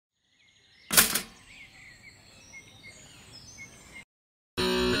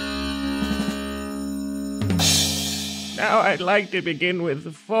Now I'd like to begin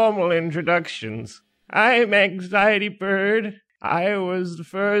with formal introductions. I'm Anxiety Bird. I was the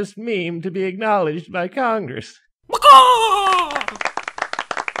first meme to be acknowledged by Congress.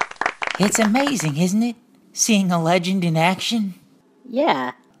 It's amazing, isn't it? Seeing a legend in action?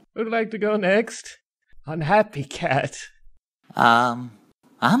 Yeah. Who'd like to go next? Unhappy Cat. I'm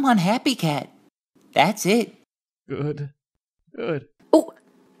Unhappy Cat. That's it. Good. Oh,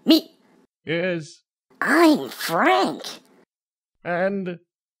 me. Yes. I'm Frank. And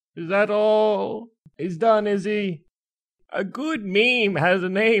is that all he's done, is he? A good meme has a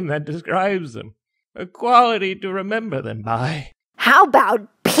name that describes them. A quality to remember them by. How about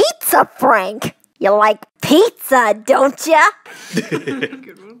Pizza Frank? You like pizza, don't ya?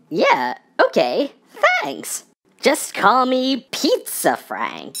 Good one. Yeah, okay, thanks. Just call me Pizza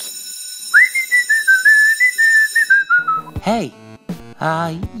Frank. Hey,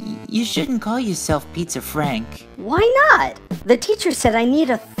 you shouldn't call yourself Pizza Frank. Why not? The teacher said I need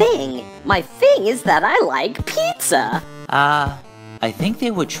a thing. My thing is that I like pizza. I think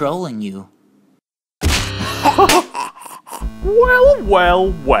they were trolling you.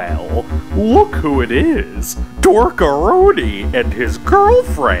 Well, look who it is. Dorkaroni and his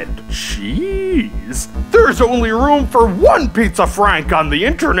girlfriend. Jeez. There's only room for one Pizza Frank on the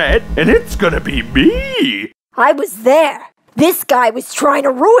internet, and it's gonna be me. I was there. This guy was trying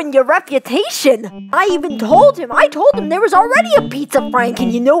to ruin your reputation. I even told him there was already a Pizza Frank,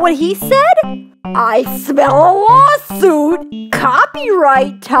 and you know what he said? I smell a lawsuit.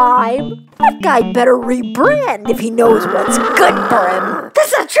 Copyright time. That guy better rebrand if he knows what's good for him.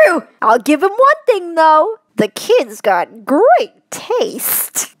 That's not true. I'll give him one thing, though. The kid's got great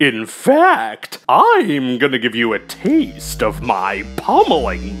taste. In fact, I'm gonna give you a taste of my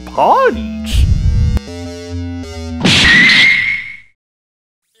pummeling punch.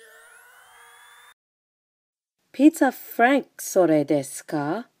 Pizza Frank それです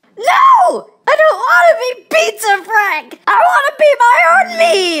か? No! I don't want to be Pizza Frank! I want to be my own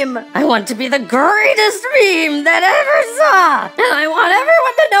meme! I want to be the greatest meme that ever saw! And I want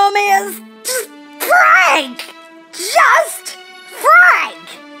everyone to know me as just Frank! Just Frank!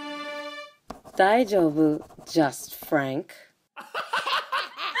 大丈夫, Just Frank.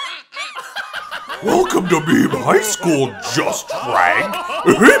 Welcome to Meme High School, Just Frank!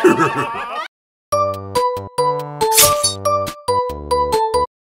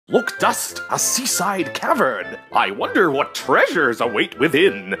 Look, Dust, a seaside cavern. I wonder what treasures await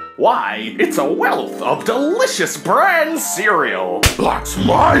within. Why, it's a wealth of delicious bran cereal. That's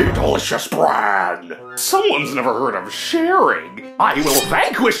my delicious bran. Someone's never heard of sharing. I will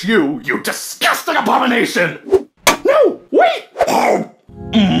vanquish you, you disgusting abomination. No, wait. Oh.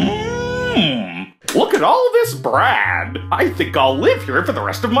 Look at all this bran. I think I'll live here for the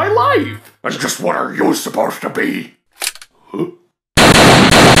rest of my life. And just what are you supposed to be? Huh?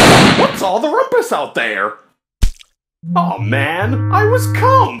 What's all the rumpus out there? Oh man, I was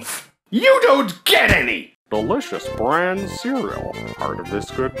comf! You don't get any! Delicious bran cereal, part of this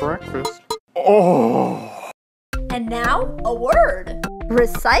good breakfast. Oh! And now, a word.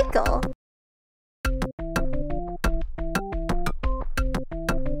 Recycle.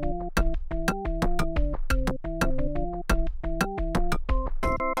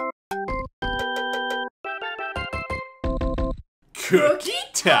 Cookie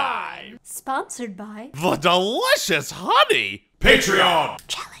time! Sponsored by The delicious honey! Patreon!